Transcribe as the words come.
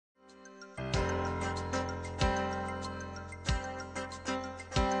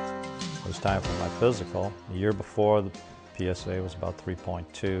was time for my physical. The year before, the PSA was about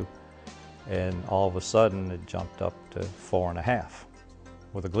 3.2, and all of a sudden it jumped up to 4.5.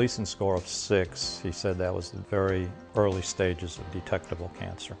 With a Gleason score of 6, he said that was the very early stages of detectable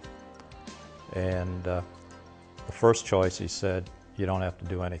cancer. And the first choice, he said, you don't have to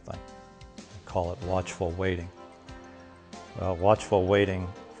do anything. Call it watchful waiting. Well, watchful waiting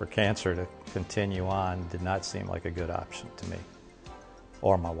for cancer to continue on did not seem like a good option to me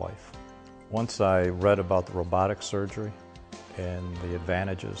or my wife. Once I read about the robotic surgery and the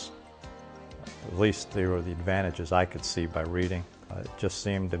advantages, at least they were the advantages I could see by reading, it just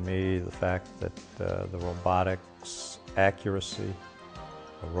seemed to me the fact that the robotics accuracy,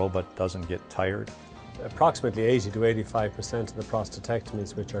 the robot doesn't get tired. Approximately 80 to 85% of the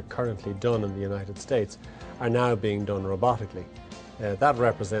prostatectomies which are currently done in the United States are now being done robotically. That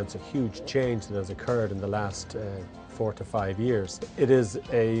represents a huge change that has occurred in the last 4 to 5 years. It is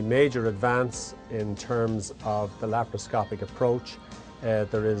a major advance in terms of the laparoscopic approach.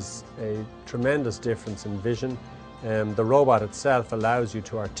 There is a tremendous difference in vision. The robot itself allows you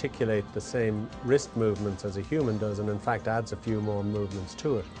to articulate the same wrist movements as a human does, and in fact adds a few more movements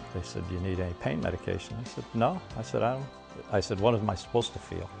to it. They said, do you need any pain medication? I said, no. I said, I don't. I said, what am I supposed to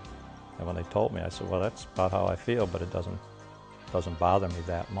feel? And when they told me, I said, well, that's about how I feel, but it doesn't bother me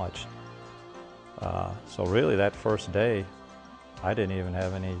that much. So really that first day, I didn't even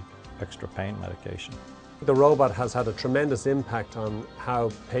have any extra pain medication. The robot has had a tremendous impact on how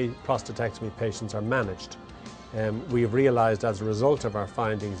prostatectomy patients are managed. We've realized as a result of our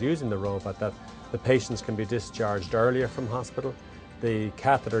findings using the robot that the patients can be discharged earlier from hospital. The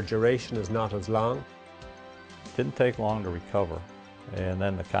catheter duration is not as long. It didn't take long to recover, and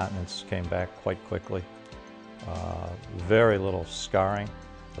then the continence came back quite quickly. Very little scarring.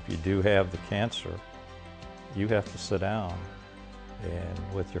 If you do have the cancer, you have to sit down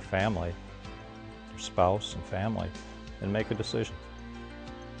and with your family, your spouse and family, and make a decision.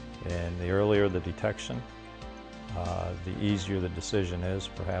 And the earlier the detection, the easier the decision is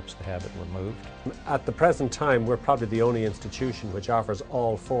perhaps to have it removed. At the present time, we're probably the only institution which offers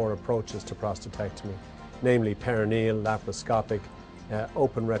all 4 approaches to prostatectomy, namely perineal, laparoscopic,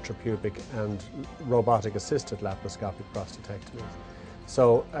 open retropubic and robotic assisted laparoscopic prostatectomy.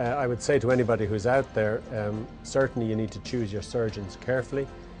 So I would say to anybody who's out there, certainly you need to choose your surgeons carefully.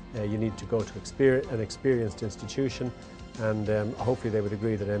 You need to go to an experienced institution, and hopefully they would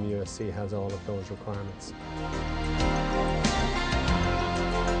agree that MUSC has all of those requirements.